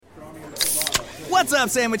What's up,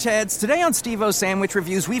 sandwich heads? Today on Steve-O's Sandwich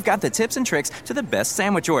Reviews, we've got the tips and tricks to the best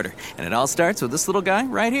sandwich order. And it all starts with this little guy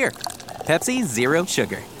right here. Pepsi Zero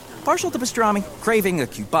Sugar. Partial to pastrami, craving a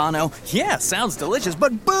Cubano. Yeah, sounds delicious,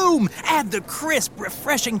 but boom! Add the crisp,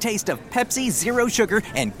 refreshing taste of Pepsi Zero Sugar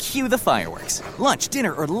and cue the fireworks. Lunch,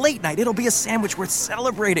 dinner, or late night, it'll be a sandwich worth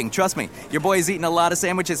celebrating. Trust me, your boy's eaten a lot of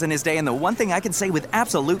sandwiches in his day, and the one thing I can say with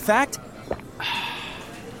absolute fact,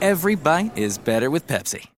 every bite is better with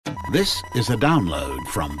Pepsi. This is a download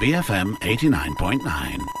from BFM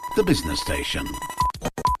 89.9, the business station.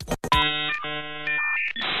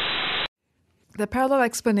 The parallel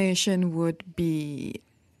explanation would be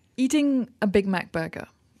eating a Big Mac burger.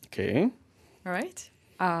 Okay. All right.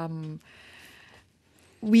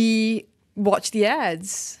 We watch the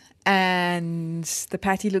ads and the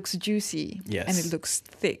patty looks juicy. Yes. And it looks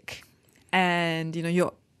thick. And, you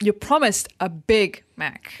know, you're promised a Big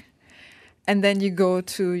Mac. And then you go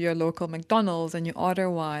to your local McDonald's and you order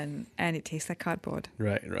one and it tastes like cardboard.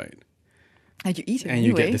 Right. And you eat it And anyway.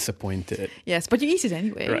 you get disappointed. Yes, but you eat it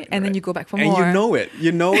anyway. Right, and then right. you go back for and more.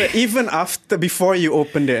 you know it. Even before you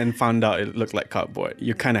opened it and found out it looked like cardboard.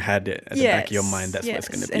 You kind of had it at the back of your mind. That's what it's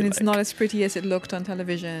going to be and like. it's not as pretty as it looked on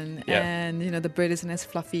television. Yeah. And, you know, the bread isn't as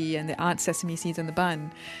fluffy and there aren't sesame seeds on the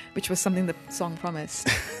bun, which was something the song promised.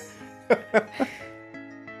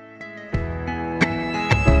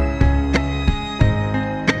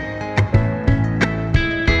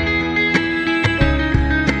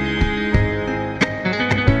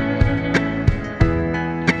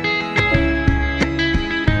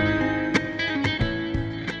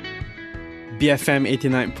 BFM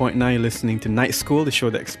 89.9, listening to Night School, the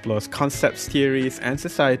show that explores concepts, theories, and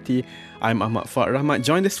society. I'm Ahmad Fuad Rahmat,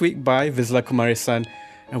 joined this week by Vizla Kumarisan,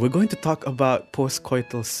 and we're going to talk about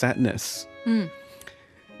postcoital sadness.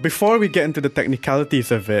 Before we get into the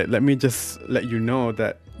technicalities of it, let me just let you know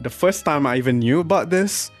that the first time I even knew about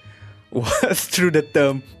this was through the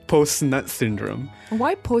term post-nut syndrome.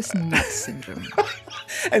 Why post-nut syndrome?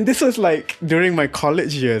 And this was like during my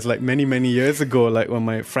college years, like many, many years ago, like when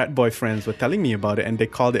my frat boy friends were telling me about it and they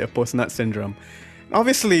called it a post-nut syndrome.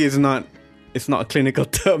 Obviously, it's not a clinical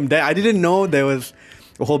term there. I didn't know there was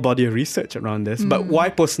a whole body of research around this. But why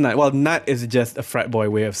post-nut? Well, nut is just a frat boy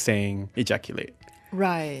way of saying ejaculate.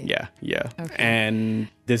 Right. Yeah. Okay. And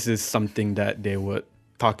this is something that they would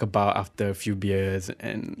talk about after a few beers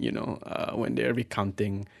and, when they're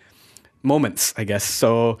recounting moments, I guess.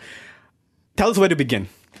 So tell us where to begin.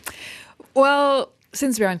 Well,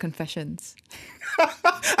 since we're on confessions.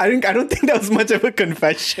 I don't think that was much of a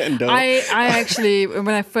confession, though. I actually, when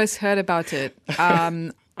I first heard about it,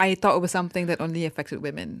 I thought it was something that only affected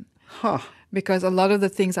women. Huh. Because a lot of the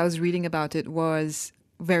things I was reading about it was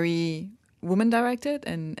very woman-directed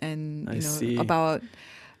and see. about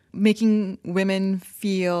making women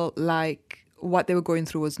feel like what they were going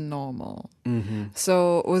through was normal. Mm-hmm.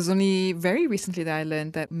 So it was only very recently that I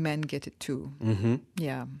learned that men get it too. Mm-hmm.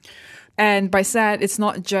 Yeah. And by sad, it's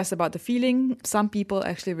not just about the feeling. Some people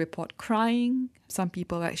actually report crying. Some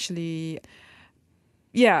people actually...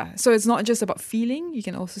 Yeah, so it's not just about feeling. You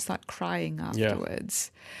can also start crying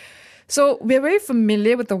afterwards. So we're very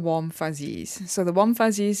familiar with the warm fuzzies. So the warm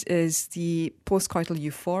fuzzies is the postcoital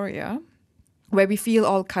euphoria, where we feel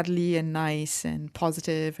all cuddly and nice and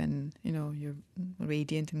positive and, you're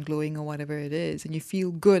radiant and glowing or whatever it is, and you feel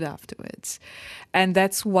good afterwards. And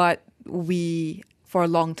that's what we, for a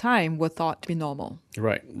long time, were thought to be normal.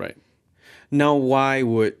 Right. Now, why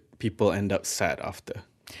would people end up sad after?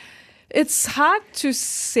 It's hard to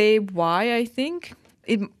say why, I think.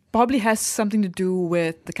 It probably has something to do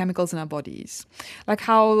with the chemicals in our bodies. Like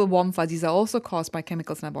how the warm fuzzies are also caused by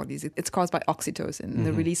chemicals in our bodies. It's caused by oxytocin,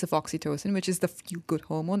 the release of oxytocin, which is the feel-good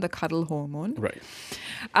hormone, the cuddle hormone. Right.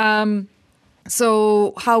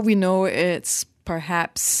 So how we know it's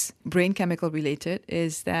perhaps brain chemical related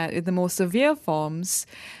is that in the most severe forms,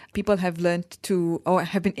 people have learned to, or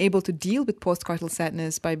have been able to deal with postcoital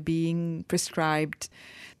sadness by being prescribed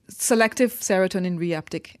selective serotonin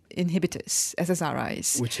reuptake inhibitors,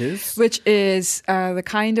 SSRIs. Which is? Which is the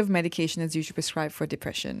kind of medication that's usually prescribed for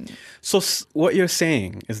depression. So what you're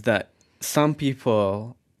saying is that some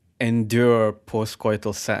people endure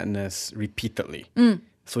postcoital sadness repeatedly.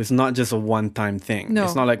 So it's not just a one-time thing. No,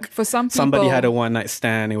 it's not like for some people, somebody had a one-night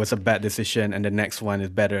stand, it was a bad decision, and the next one is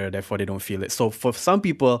better, therefore they don't feel it. So for some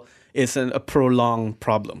people, it's a prolonged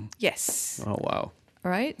problem. Yes. Oh, wow. All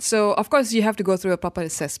right. So, of course, you have to go through a proper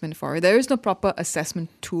assessment for it. There is no proper assessment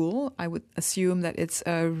tool. I would assume that it's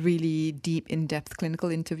a really deep, in-depth clinical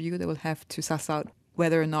interview that will have to suss out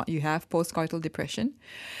whether or not you have postcoital depression.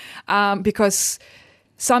 Because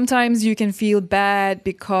Sometimes you can feel bad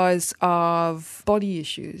because of body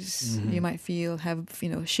issues. You might have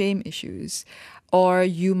shame issues, or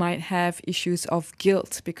you might have issues of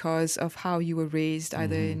guilt because of how you were raised,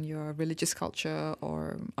 either in your religious culture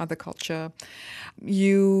or other culture.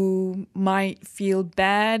 You might feel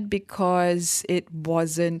bad because it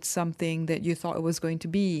wasn't something that you thought it was going to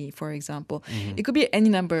be, for example. It could be any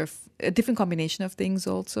number of a different combination of things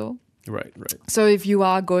also. Right. So if you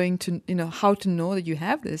are going to, how to know that you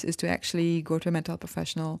have this is to actually go to a mental health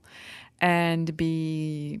professional and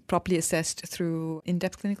be properly assessed through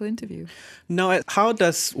in-depth clinical interview. Now, how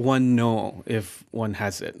does one know if one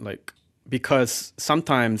has it? Like, because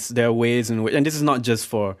sometimes there are ways in which, and this is not just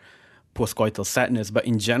for postcoital sadness, but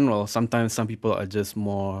in general, sometimes some people are just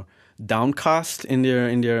more downcast in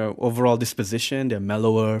their overall disposition. They're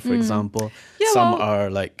mellower, for example. Yeah, Some well, are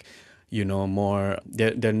like, more,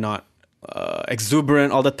 they're not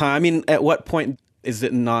exuberant all the time. I mean, at what point is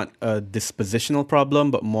it not a dispositional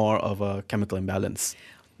problem, but more of a chemical imbalance?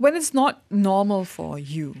 when it's not normal for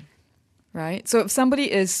you, right? So if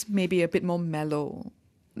somebody is maybe a bit more mellow,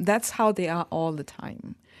 that's how they are all the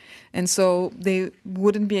time. And so they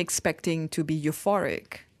wouldn't be expecting to be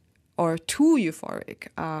euphoric or too euphoric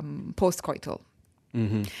post-coital.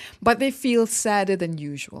 But they feel sadder than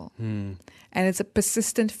usual. And it's a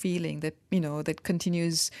persistent feeling that, that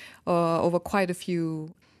continues over quite a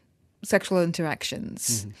few sexual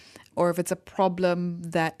interactions. Or if it's a problem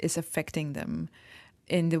that is affecting them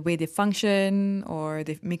in the way they function, or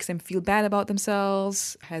it makes them feel bad about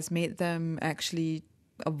themselves, has made them actually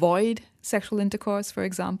avoid sexual intercourse, for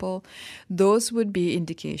example, those would be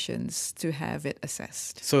indications to have it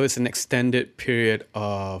assessed. So it's an extended period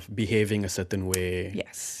of behaving a certain way.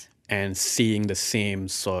 Yes. And seeing the same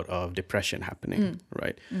sort of depression happening,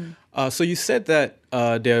 right? So you said that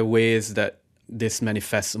there are ways that this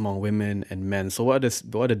manifests among women and men. So what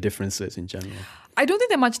are the differences in general? I don't think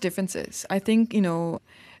there are much differences. I think,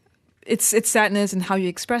 it's sadness and how you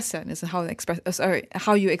express sadness and how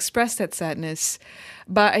you express that sadness.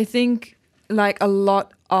 But I think, like a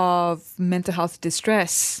lot of mental health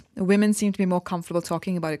distress, women seem to be more comfortable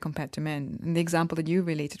talking about it compared to men. In the example that you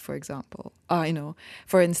related, for example,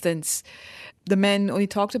 for instance, the men only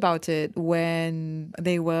talked about it when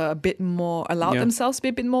they were a bit more, allowed themselves to be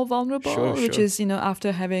a bit more vulnerable, which is,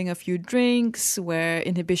 after having a few drinks where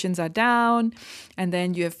inhibitions are down, and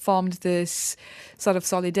then you have formed this sort of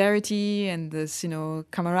solidarity and this,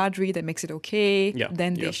 camaraderie that makes it okay,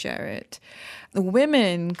 then they share it.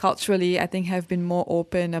 Women culturally, I think, have been more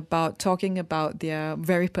open about talking about their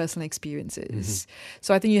very personal experiences.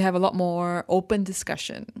 So I think you have a lot more open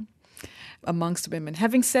discussion amongst women.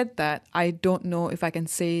 Having said that, I don't know if I can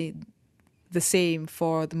say the same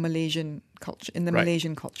for the Malaysian culture,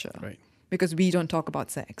 Malaysian culture, because we don't talk about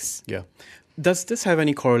sex. Yeah. Does this have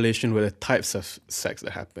any correlation with the types of sex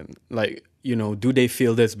that happen? Like, do they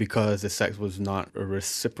feel this because the sex was not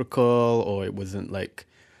reciprocal, or it wasn't like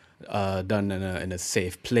done in a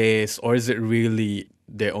safe place, or is it really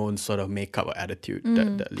their own sort of makeup or attitude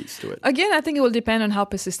that leads to it? Again, I think it will depend on how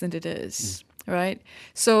persistent it is, right?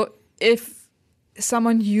 So if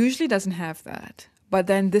someone usually doesn't have that, but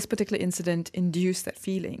then this particular incident induced that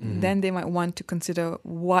feeling, then they might want to consider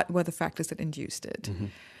what were the factors that induced it,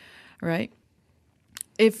 right?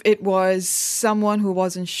 If it was someone who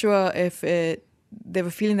wasn't sure if they were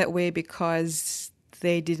feeling that way because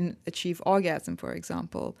they didn't achieve orgasm, for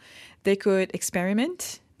example, they could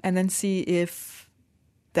experiment and then see if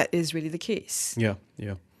that is really the case. Yeah.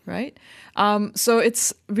 Right? So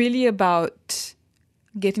it's really about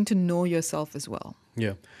getting to know yourself as well.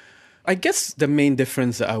 Yeah. I guess the main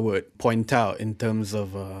difference that I would point out in terms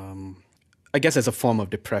of, I guess as a form of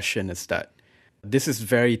depression, is that this is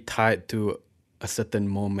very tied to a certain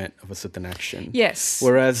moment of a certain action. Yes.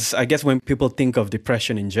 Whereas I guess when people think of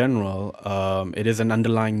depression in general, it is an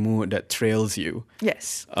underlying mood that trails you.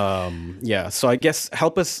 Yes. So I guess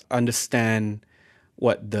help us understand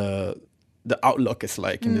what the outlook is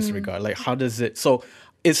like in this regard. Like, how does it... So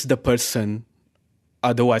is the person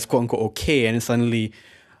otherwise quote unquote okay, and suddenly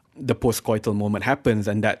the post-coital moment happens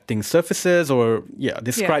and that thing surfaces, or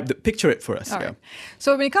picture it for us. All right.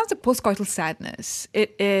 So when it comes to post-coital sadness,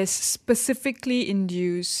 it is specifically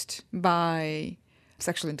induced by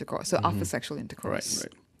sexual intercourse, so after sexual intercourse.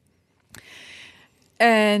 Right.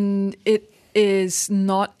 And it is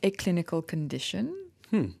not a clinical condition.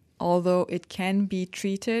 Although it can be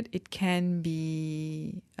treated, it can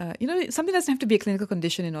be, something doesn't have to be a clinical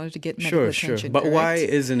condition in order to get medical attention. Sure. But correct? why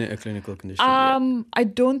isn't it a clinical condition? I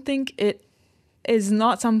don't think it is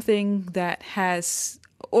not something that has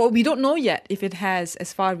or we don't know yet if it has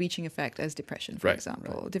as far-reaching effect as depression, for Right,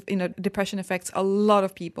 example. Depression affects a lot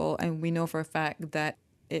of people, and we know for a fact that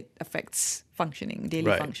it affects functioning,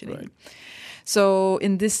 daily functioning. Right. So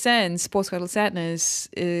in this sense, postcoital sadness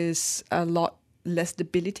is a lot less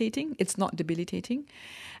debilitating. It's not debilitating.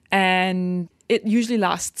 And it usually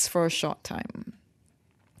lasts for a short time.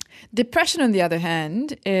 Depression, on the other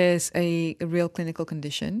hand, is a real clinical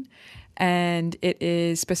condition. And it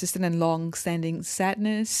is persistent and long-standing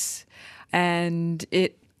sadness. And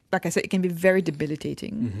it, like I said, it can be very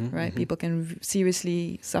debilitating, right? People can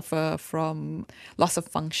seriously suffer from loss of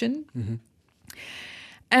function.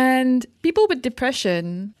 And people with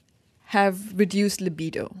depression have reduced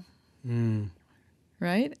libido,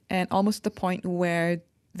 right? And almost to the point where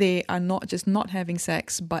they are not just not having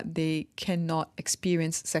sex, but they cannot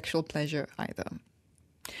experience sexual pleasure either.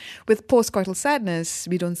 With postcoital sadness,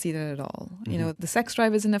 we don't see that at all. You know, the sex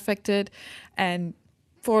drive isn't affected. And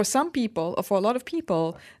for some people, or for a lot of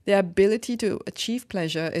people, their ability to achieve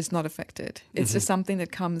pleasure is not affected. It's just something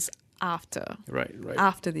that comes after,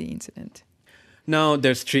 after the incident. Now,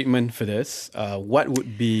 there's treatment for this. What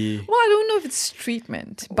would be... Well, I don't know if it's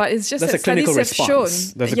treatment, but it's just That's that a clinical studies have shown,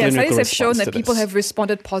 response. There's a clinical studies have shown response that to people this. have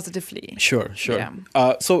responded positively. Sure. Yeah.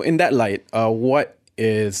 So in that light, what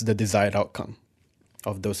is the desired outcome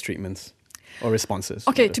of those treatments or responses?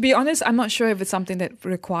 Okay, to be honest, I'm not sure if it's something that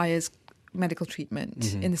requires medical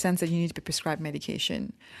treatment in the sense that you need to be prescribed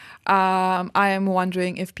medication. I am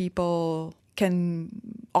wondering if people can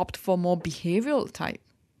opt for more behavioral type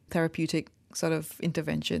therapeutic sort of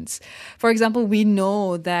interventions. For example, we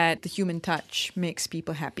know that the human touch makes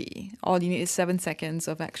people happy. All you need is 7 seconds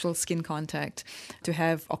of actual skin contact to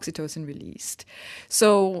have oxytocin released.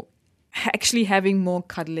 So actually having more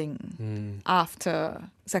cuddling after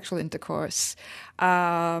sexual intercourse,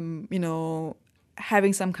 having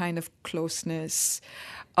some kind of closeness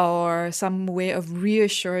or some way of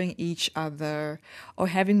reassuring each other or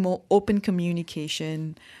having more open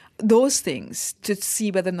communication, those things to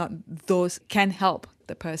see whether or not those can help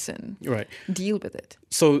the person deal with it.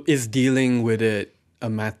 So is dealing with it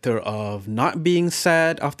a matter of not being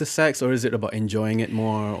sad after sex, or is it about enjoying it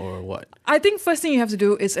more, or what? I think first thing you have to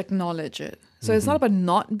do is acknowledge it. So it's not about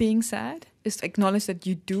not being sad. It's to acknowledge that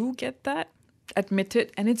you do get that, admit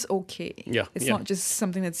it, and it's okay. It's not just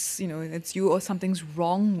something that's, it's you or something's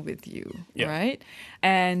wrong with you, right?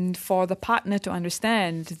 And for the partner to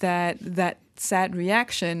understand that sad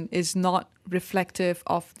reaction is not reflective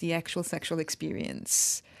of the actual sexual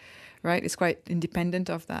experience, right? It's quite independent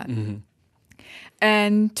of that.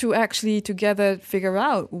 And to actually together figure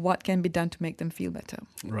out what can be done to make them feel better.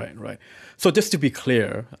 Right. So just to be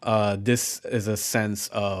clear, this is a sense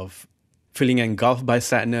of feeling engulfed by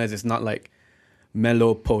sadness. It's not like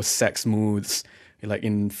mellow post-sex moods like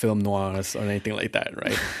in film noirs or anything like that,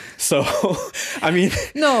 right? So, I mean,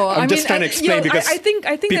 I'm just trying to explain because I think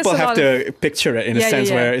people have to picture it in a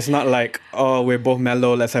sense where it's not like, oh, we're both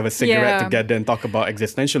mellow, let's have a cigarette together and talk about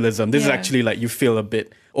existentialism. This is actually like you feel a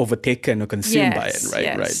bit overtaken or consumed by it,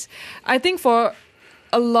 right? Right. I think for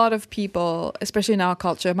a lot of people, especially in our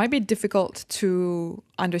culture, it might be difficult to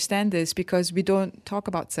understand this because we don't talk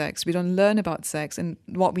about sex, we don't learn about sex, and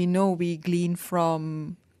what we know we glean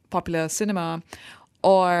from popular cinema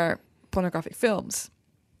or pornographic films.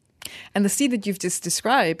 And the scene that you've just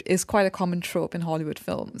described is quite a common trope in Hollywood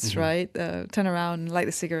films, right? Turn around, light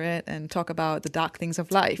a cigarette, and talk about the dark things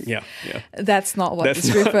of life. Yeah. That's not what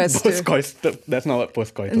this refers to. That's not what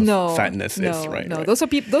postcoital sadness is, right? No, right.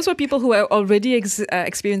 Those are people who are already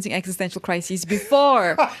experiencing existential crises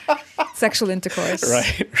before sexual intercourse.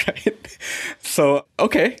 Right. So,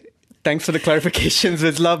 okay. Thanks for the clarifications,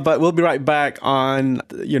 Vizla. But we'll be right back on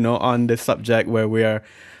this subject where we are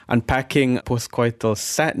unpacking postcoital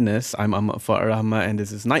sadness. I'm Ahmad Fuad Rahmat, and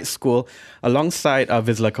this is Night School alongside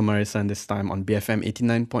Vizla Kumarisan, this time on BFM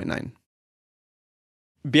 89.9.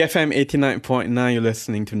 BFM 89.9, you're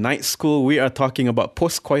listening to Night School. We are talking about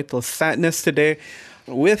postcoital sadness today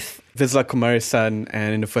with Vizla Kumarisan,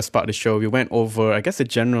 and in the first part of the show, we went over, I guess, the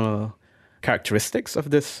general characteristics of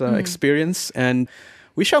this experience, and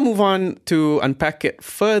we shall move on to unpack it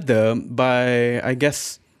further by, I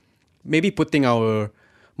guess, maybe putting our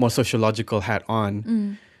more sociological hat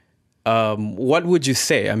on. What would you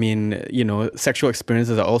say? I mean, sexual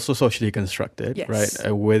experiences are also socially constructed,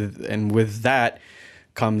 right? With that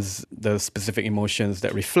comes the specific emotions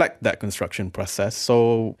that reflect that construction process.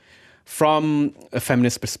 So from a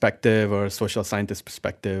feminist perspective or a social scientist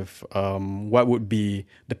perspective, what would be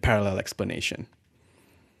the parallel explanation?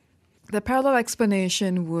 The parallel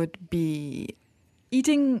explanation would be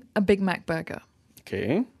eating a Big Mac burger.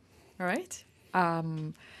 Okay. All right.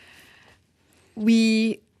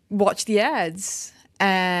 we watch the ads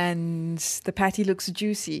and the patty looks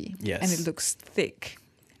juicy Yes. and it looks thick.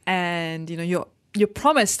 And, you're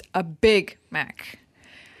promised a Big Mac.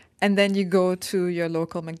 And then you go to your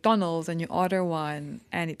local McDonald's and you order one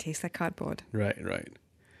and it tastes like cardboard. Right.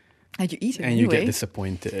 And you eat it And anyway. you get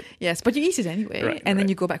disappointed. Yes, but you eat it anyway. Right, and then right.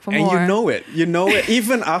 you go back for And more. you know it.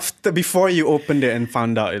 Even before you opened it and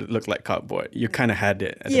found out it looked like cardboard, you kind of had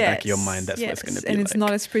it at the back of your mind. That's what it's going to be and like. it's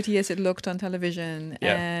not as pretty as it looked on television.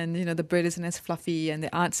 Yeah. And, the bread isn't as fluffy and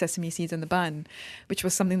there aren't sesame seeds in the bun, which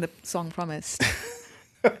was something the song promised.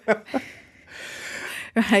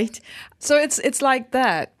 Right? So it's like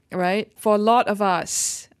that, right? For a lot of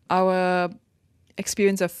us, our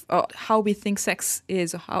experience of how we think sex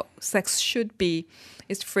is, or how sex should be,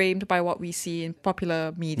 is framed by what we see in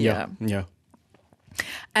popular media. Yeah.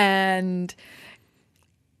 And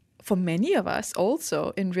for many of us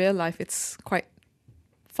also in real life, it's quite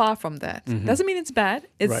far from that. Doesn't mean it's bad.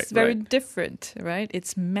 It's Right, very right. different, right?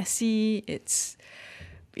 It's messy. It's,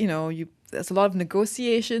 there's a lot of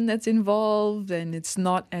negotiation that's involved and it's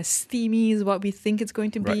not as steamy as what we think it's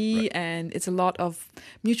going to be. Right. And it's a lot of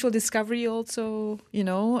mutual discovery also,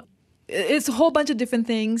 It's a whole bunch of different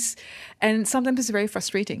things. And sometimes it's very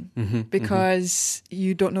frustrating because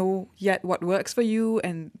you don't know yet what works for you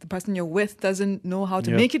and the person you're with doesn't know how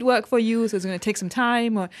to Yeah. make it work for you. So it's going to take some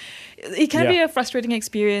time. Or it can be Yeah. a frustrating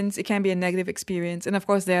experience. It can be a negative experience. And of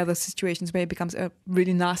course, there are those situations where it becomes a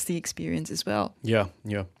really nasty experience as well. Yeah.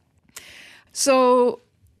 So,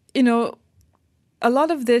 a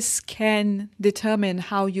lot of this can determine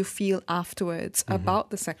how you feel afterwards about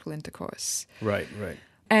the sexual intercourse. Right.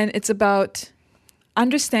 And it's about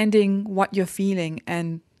understanding what you're feeling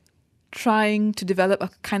and trying to develop a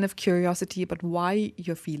kind of curiosity about why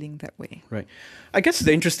you're feeling that way. Right. I guess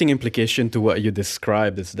the interesting implication to what you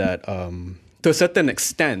described is that to a certain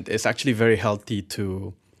extent, it's actually very healthy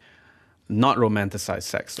to not romanticize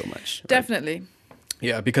sex so much. Right? Definitely.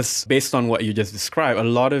 Yeah, because based on what you just described, a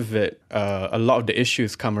lot of the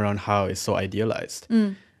issues come around how it's so idealized.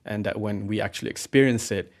 And that when we actually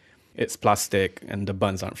experience it, it's plastic and the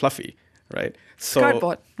buns aren't fluffy, right? So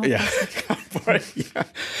Cardboard. Not Yeah, cardboard, yeah.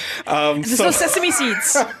 There's no sesame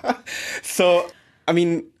seeds. So, I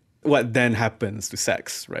mean, what then happens to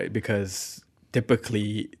sex, right? Because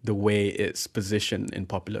typically the way it's positioned in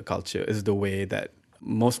popular culture is the way that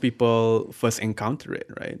most people first encounter it,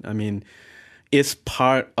 right? I mean, it's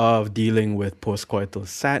part of dealing with postcoital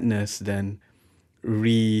sadness than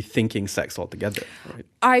rethinking sex altogether, right?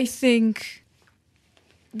 I think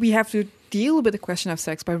we have to deal with the question of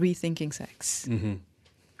sex by rethinking sex.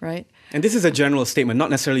 Right? And this is a general statement, not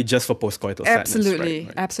necessarily just for postcoital sadness. Absolutely,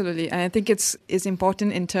 Right? absolutely. And I think it's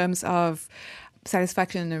important in terms of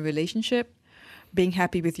satisfaction in a relationship, being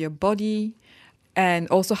happy with your body, and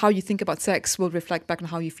also how you think about sex will reflect back on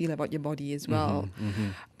how you feel about your body as well.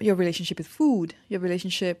 Your relationship with food, your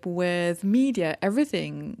relationship with media,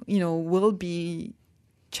 everything, will be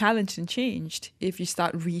challenged and changed if you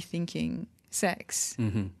start rethinking sex.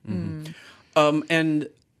 And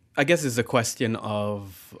I guess it's a question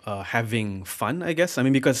of having fun, I guess. I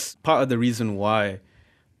mean, because part of the reason why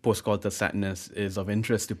postcoital sadness is of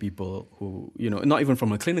interest to people who, not even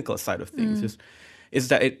from a clinical side of things, is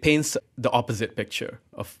that it paints the opposite picture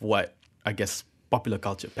of what, I guess, popular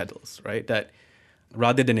culture peddles, right? That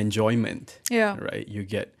rather than enjoyment, Yeah. right, you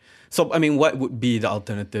get... So, I mean, what would be the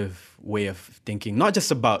alternative way of thinking, not just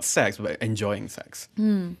about sex, but enjoying sex?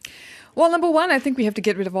 Well, number one, I think we have to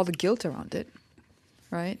get rid of all the guilt around it,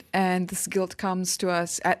 right? And this guilt comes to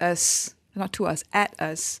us, at us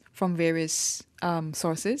from various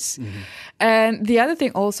sources. And the other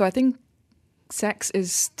thing also, I think sex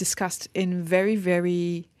is discussed in very,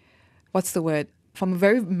 very, from a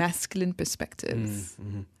very masculine perspective,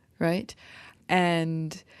 right?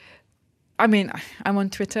 And I mean, I'm on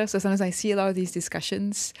Twitter, so sometimes I see a lot of these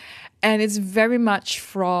discussions, and it's very much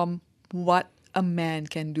from what a man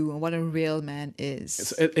can do and what a real man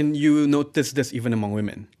is. And you notice this even among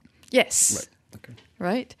women? Yes. Right. Okay.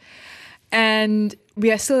 Right? And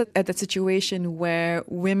we are still at that situation where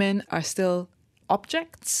women are still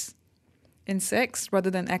objects in sex rather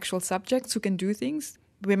than actual subjects who can do things.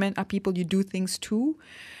 Women are people you do things to.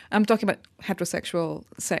 I'm talking about heterosexual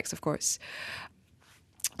sex, of course.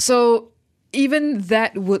 So even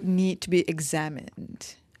that would need to be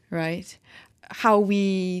examined, right? How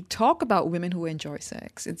we talk about women who enjoy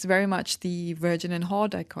sex. It's very much the virgin and whore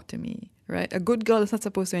dichotomy, right? A good girl is not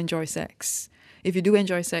supposed to enjoy sex. If you do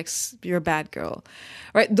enjoy sex, you're a bad girl,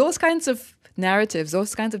 right? Those kinds of narratives,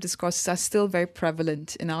 those kinds of discourses are still very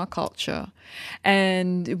prevalent in our culture.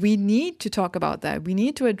 And we need to talk about that. We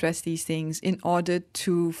need to address these things in order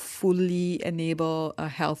to fully enable a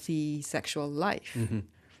healthy sexual life. And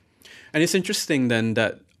it's interesting then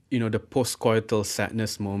that, the postcoital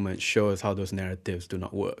sadness moment shows how those narratives do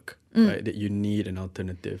not work, right? That you need an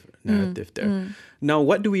alternative narrative there. Now,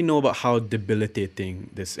 what do we know about how debilitating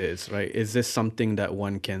this is, right? Is this something that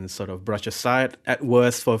one can sort of brush aside at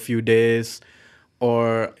worst for a few days?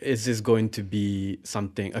 Or is this going to be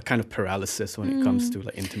a kind of paralysis when it comes to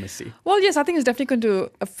like intimacy? Well, yes, I think it's definitely going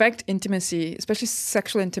to affect intimacy, especially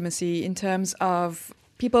sexual intimacy, in terms of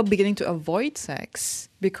people beginning to avoid sex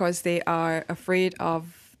because they are afraid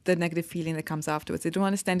of the negative feeling that comes afterwards. They don't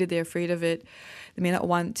understand it. They're afraid of it. They may not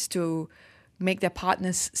want to make their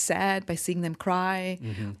partners sad by seeing them cry.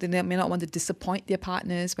 They may not want to disappoint their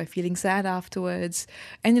partners by feeling sad afterwards.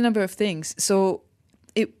 Any number of things. So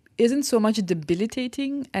it isn't so much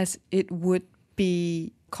debilitating as it would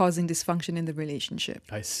be causing dysfunction in the relationship.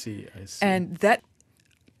 I see. And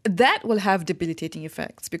that will have debilitating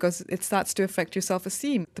effects because it starts to affect your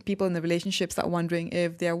self-esteem. The people in the relationship start wondering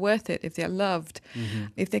if they're worth it, if they're loved,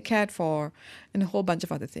 if they're cared for, and a whole bunch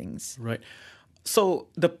of other things. Right. So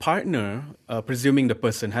the partner, presuming the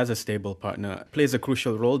person has a stable partner, plays a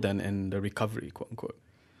crucial role then in the recovery, quote unquote.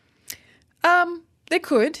 They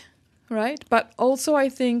could, right? But also I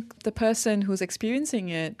think the person who's experiencing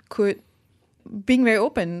it could, being very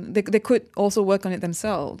open, they could also work on it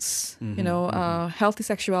themselves. Healthy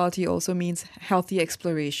sexuality also means healthy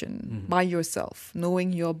exploration by yourself,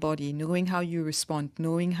 knowing your body, knowing how you respond,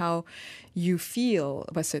 knowing how you feel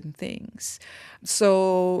about certain things.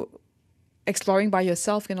 So exploring by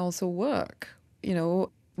yourself can also work.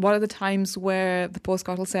 What are the times where the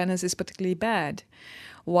postcoital sadness is particularly bad?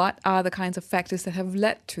 What are the kinds of factors that have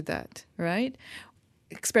led to that, right?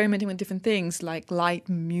 Experimenting with different things like light,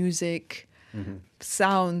 music,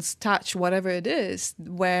 sounds, touch, whatever it is,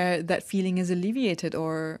 where that feeling is alleviated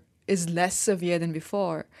or is less severe than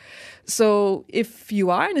before. So if you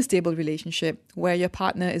are in a stable relationship where your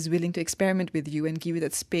partner is willing to experiment with you and give you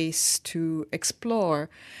that space to explore,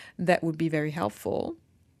 that would be very helpful.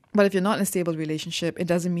 But if you're not in a stable relationship, it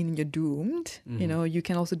doesn't mean you're doomed. You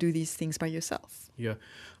can also do these things by yourself. Yeah.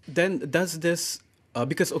 Then does this...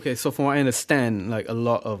 because, so from what I understand, like a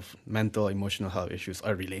lot of mental, emotional health issues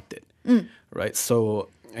are related, right? So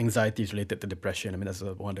anxiety is related to depression. I mean, that's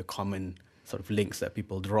one of the common sort of links that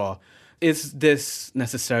people draw. Is this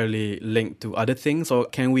necessarily linked to other things, or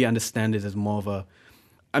can we understand this as more of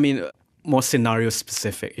more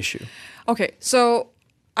scenario-specific issue? Okay, so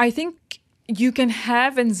I think you can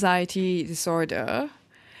have anxiety disorder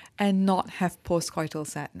and not have postcoital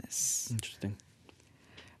sadness. Interesting.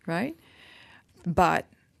 Right? But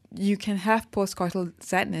you can have postcoital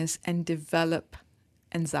sadness and develop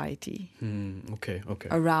anxiety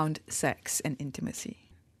around sex and intimacy.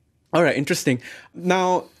 All right, interesting.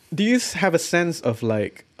 Now, do you have a sense of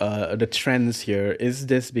like the trends here? Is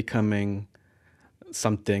this becoming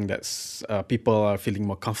something that's people are feeling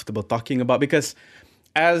more comfortable talking about? Because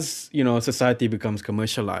as, society becomes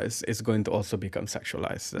commercialized, it's going to also become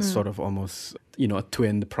sexualized. That's sort of almost, a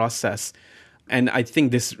twinned process. And I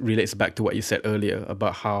think this relates back to what you said earlier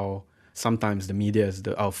about how sometimes the media is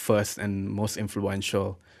our first and most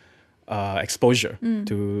influential exposure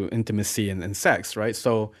to intimacy and sex, right?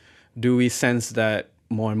 So do we sense that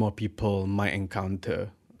more and more people might encounter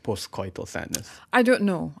postcoital sadness? I don't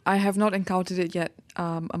know. I have not encountered it yet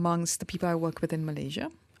amongst the people I work with in Malaysia.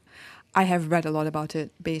 I have read a lot about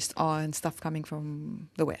it based on stuff coming from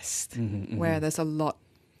the West, where there's a lot...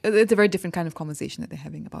 It's a very different kind of conversation that they're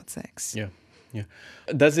having about sex. Yeah.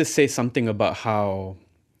 Does this say something about how,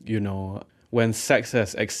 when sex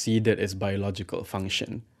has exceeded its biological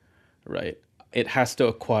function, right, it has to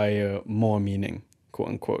acquire more meaning, quote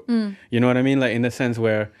unquote. You know what I mean? Like in the sense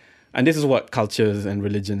where, and this is what cultures and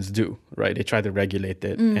religions do, right? They try to regulate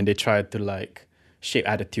it and they try to like shape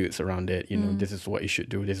attitudes around it. This is what you should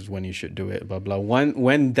do. This is when you should do it, blah, blah.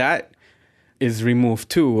 When that is removed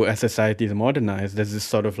too, as society is modernized, there's this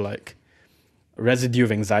sort of like residue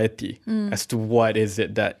of anxiety as to what is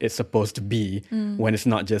it that it's supposed to be when it's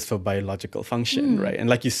not just for biological function, right? And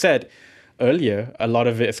like you said earlier, a lot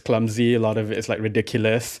of it is clumsy, a lot of it is like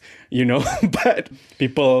ridiculous, but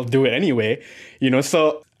people do it anyway,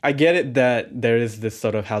 So I get it that there is this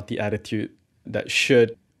sort of healthy attitude that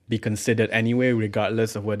should be considered anyway,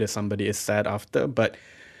 regardless of whether somebody is sad after. But,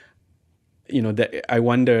 that I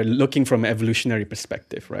wonder, looking from an evolutionary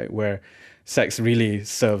perspective, right, where sex really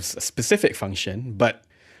serves a specific function, but,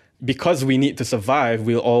 because we need to survive,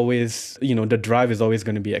 we'll always, the drive is always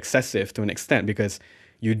going to be excessive to an extent because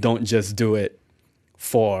you don't just do it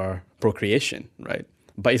for procreation, right?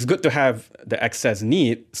 But it's good to have the excess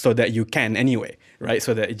need so that you can anyway, right?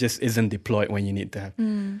 So that it just isn't deployed when you need to have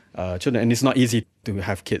children. And it's not easy to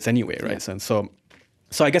have kids anyway, right? Yeah. So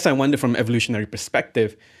I guess I wonder from an evolutionary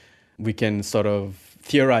perspective, we can sort of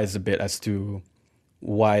theorize a bit as to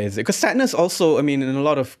why is it? Because sadness also, I mean, in a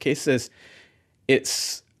lot of cases,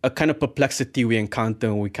 it's a kind of perplexity we encounter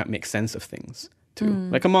when we can't make sense of things too.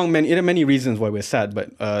 Like among many, there are many reasons why we're sad,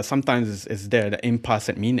 but sometimes it's there, the impasse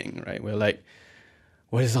at meaning, right? We're like,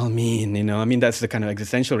 what does it all mean? I mean, that's the kind of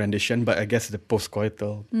existential rendition, but I guess the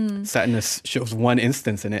postcoital sadness shows one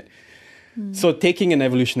instance in it. So taking an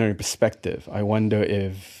evolutionary perspective, I wonder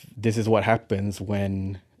if this is what happens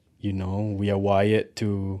when, we are wired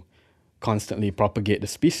to constantly propagate the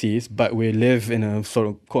species, but we live in a sort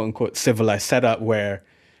of quote unquote civilized setup where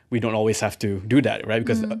we don't always have to do that, right?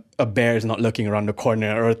 Because a bear is not lurking around the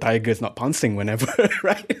corner or a tiger is not pouncing whenever,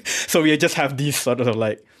 right? So we just have these sort of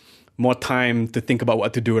like more time to think about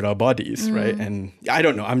what to do with our bodies, right? And I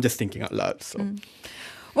don't know, I'm just thinking out loud. So,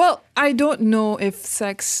 Well, I don't know if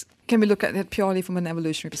sex can be looked at it purely from an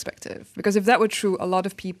evolutionary perspective. Because if that were true, a lot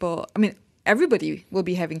of people, I mean, everybody will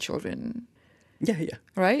be having children, yeah.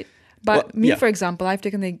 right? But Well, yeah. for example, I've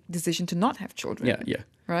taken the decision to not have children. Yeah.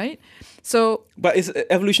 Right? So, But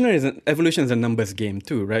evolution is a numbers game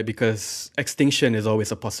too, right? Because extinction is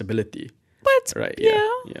always a possibility. but Right,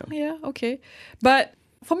 yeah, okay. But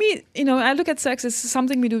for me, I look at sex as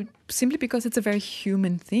something we do simply because it's a very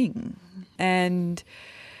human thing. And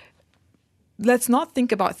let's not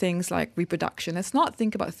think about things like reproduction. Let's not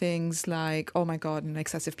think about things like, oh my God, an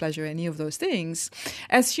excessive pleasure, any of those things.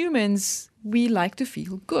 As humans, we like to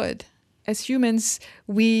feel good. As humans,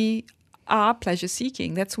 we are pleasure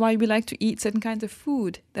seeking. That's why we like to eat certain kinds of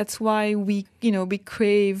food. That's why we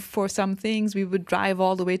crave for some things. We would drive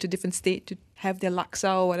all the way to a different state to have their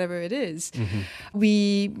laksa or whatever it is.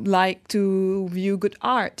 We like to view good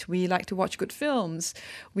art. We like to watch good films.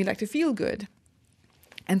 We like to feel good.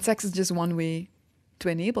 And sex is just one way to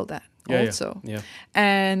enable that also. Yeah.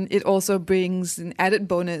 And it also brings an added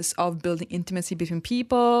bonus of building intimacy between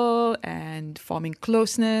people and forming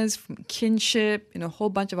closeness, kinship, a whole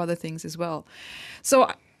bunch of other things as well.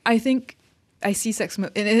 So I think I see sex,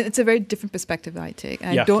 and it's a very different perspective that I take.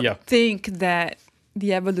 And I don't think that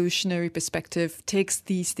the evolutionary perspective takes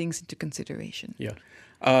these things into consideration. Yeah.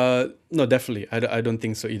 No, definitely. I don't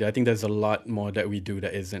think so either. I think there's a lot more that we do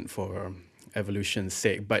that isn't for evolution's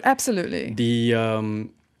sake. But absolutely.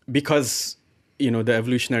 Because the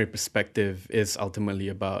evolutionary perspective is ultimately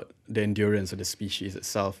about the endurance of the species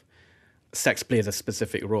itself. Sex plays a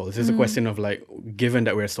specific role. This is a question of like, given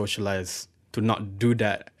that we're socialized to not do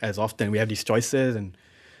that as often, we have these choices, and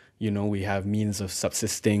we have means of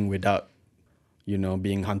subsisting without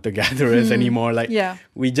being hunter-gatherers anymore. Like,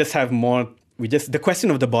 we just have more. The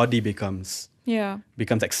question of the body becomes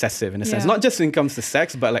excessive in a sense. Not just when it comes to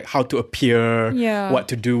sex, but like how to appear, what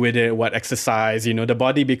to do with it, what exercise. The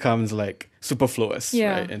body becomes like superfluous,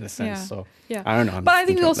 right, in a sense. So I don't know. But I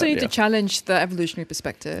think we also need to challenge the evolutionary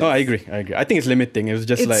perspective. No, I agree. I think it's limiting. It was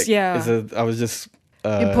just I was just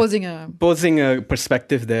imposing a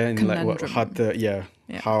perspective there, and conundrum. like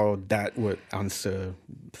how that would answer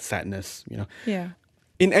sadness. Yeah.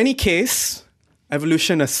 In any case,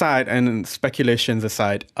 evolution aside and speculations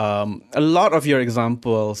aside, a lot of your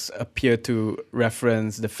examples appear to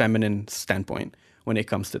reference the feminine standpoint when it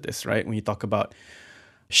comes to this, right? When you talk about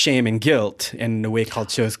shame and guilt and the way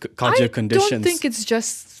culture conditions. I don't think it's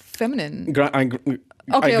just feminine. I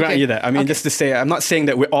grant you that. I mean, just to say, I'm not saying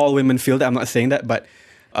that all women feel that. I'm not saying that, but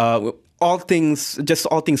all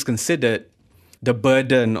things considered, the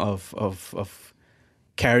burden of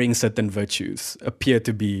carrying certain virtues appear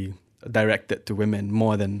to be directed to women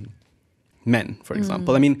more than men, for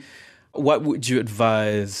example. I mean, what would you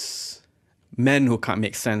advise men who can't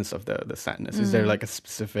make sense of the sadness? Is there like a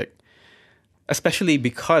specific, especially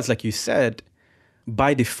because, like you said,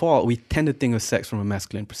 by default, we tend to think of sex from a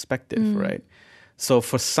masculine perspective, right? So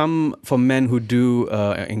for men who do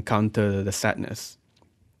encounter the sadness,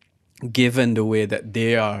 given the way that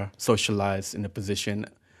they are socialized in a position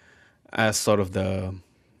as sort of the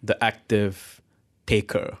active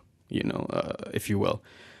taker, if you will,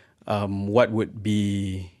 what would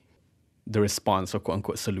be the response or quote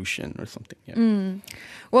unquote solution or something? Yeah.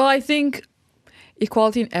 Well, I think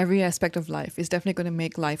equality in every aspect of life is definitely going to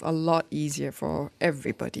make life a lot easier for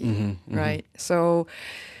everybody, right? So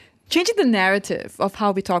changing the narrative of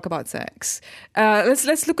how we talk about sex.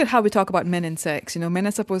 Let's look at how we talk about men and sex. You know, men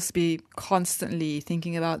are supposed to be constantly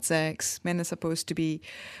thinking about sex. Men are supposed to be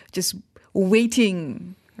just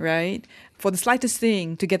waiting, right, for the slightest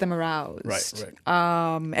thing to get them aroused.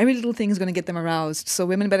 Right. Every little thing is going to get them aroused. So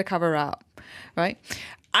women better cover up, right?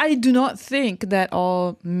 I do not think that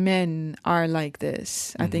all men are like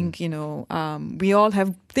this. I think, you know, we all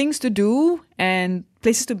have things to do and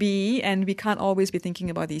places to be, and we can't always be thinking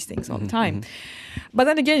about these things all the time. But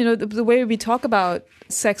then again, you know, the way we talk about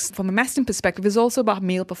sex from a masculine perspective is also about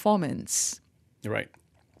male performance. Right.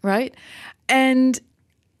 Right? And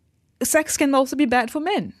sex can also be bad for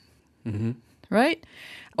men. Right?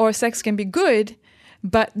 Or sex can be good,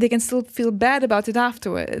 but they can still feel bad about it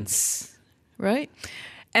afterwards. Right?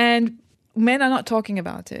 And men are not talking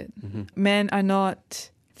about it. Men are not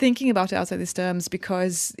thinking about it outside these terms,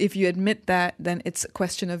 because if you admit that, then it's a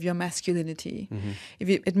question of your masculinity. If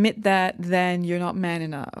you admit that, then you're not man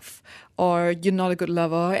enough, or you're not a good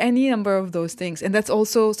lover, or any number of those things. And that's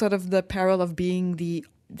also sort of the peril of being the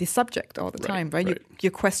subject all the time, right?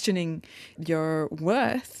 You're questioning your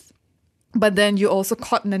worth, but then you're also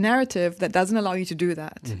caught in a narrative that doesn't allow you to do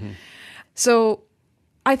that. So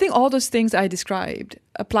I think all those things I described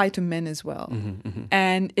apply to men as well.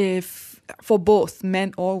 And if, for both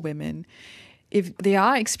men or women, if they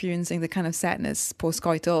are experiencing the kind of sadness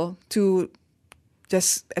post-coital, to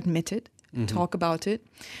just admit it, talk about it.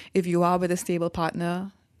 If you are with a stable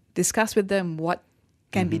partner, discuss with them what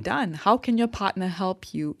can be done. How can your partner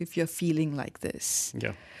help you if you're feeling like this?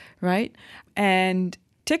 Yeah. Right? And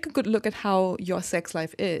take a good look at how your sex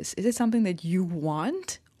life is. Is it something that you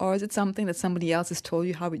want? Or is it something that somebody else has told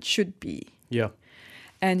you how it should be? Yeah.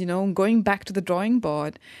 And, you know, going back to the drawing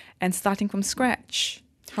board and starting from scratch.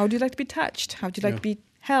 How do you like to be touched? How do you like to be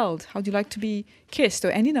held? How do you like to be kissed? Or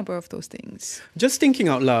any number of those things. Just thinking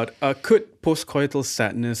out loud, could postcoital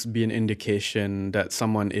sadness be an indication that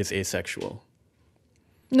someone is asexual?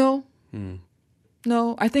 No.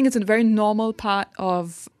 No, I think it's a very normal part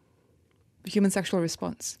of human sexual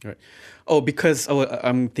response. Right. Because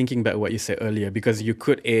I'm thinking back what you said earlier, because you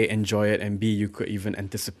could A, enjoy it, and B, you could even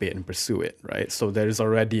anticipate and pursue it, right? So there is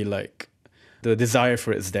already like the desire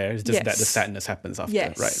for it's there. It's just that the sadness happens after,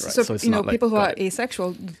 right? So it's you know, not like, people who are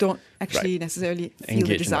asexual don't actually necessarily feel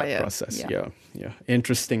engage the desire. in that process. Yeah.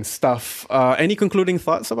 Interesting stuff. Any concluding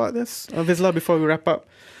thoughts about this, Vizla, before we wrap up?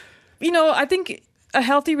 You know, I think a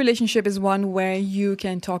healthy relationship is one where you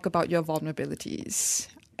can talk about your vulnerabilities.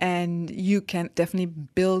 And you can definitely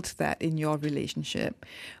build that in your relationship.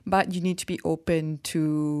 But you need to be open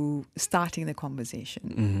to starting the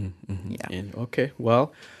conversation. Yeah. Okay,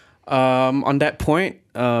 well, on that point,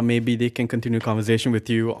 maybe they can continue conversation with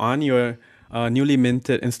you on your newly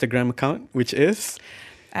minted Instagram account, which is?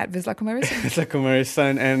 At Vizla Kumarisan. Vizla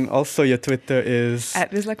Kumarisan. And also your Twitter is? At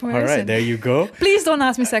Vizla Kumarisan. All right, there you go. Please don't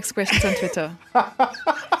ask me sex questions on Twitter.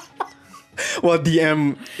 Well,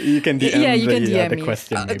 DM, you can DM, you can DM the me.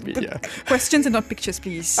 question maybe, Questions and not pictures,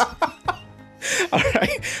 please. All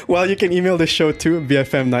right. Well, you can email the show too,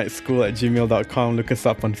 bfmnightschool@gmail.com. Look us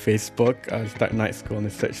up on Facebook, start Night School in the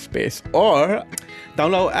search space. Or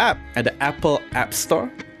download our app at the Apple App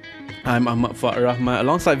Store. I'm Ahmad Fuad Rahman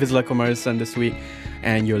alongside Vizla Kumarisan this week.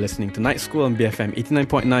 And you're listening to Night School on BFM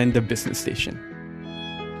 89.9, the business station.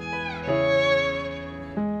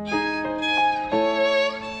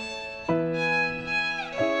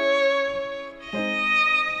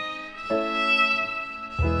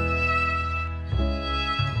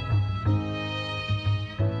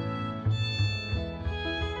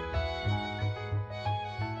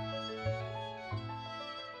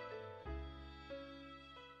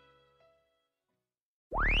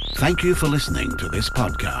 Thank you for listening to this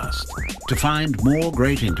podcast. To find more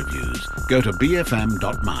great interviews, go to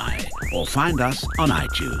bfm.my or find us on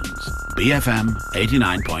iTunes. BFM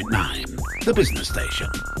 89.9, the business station.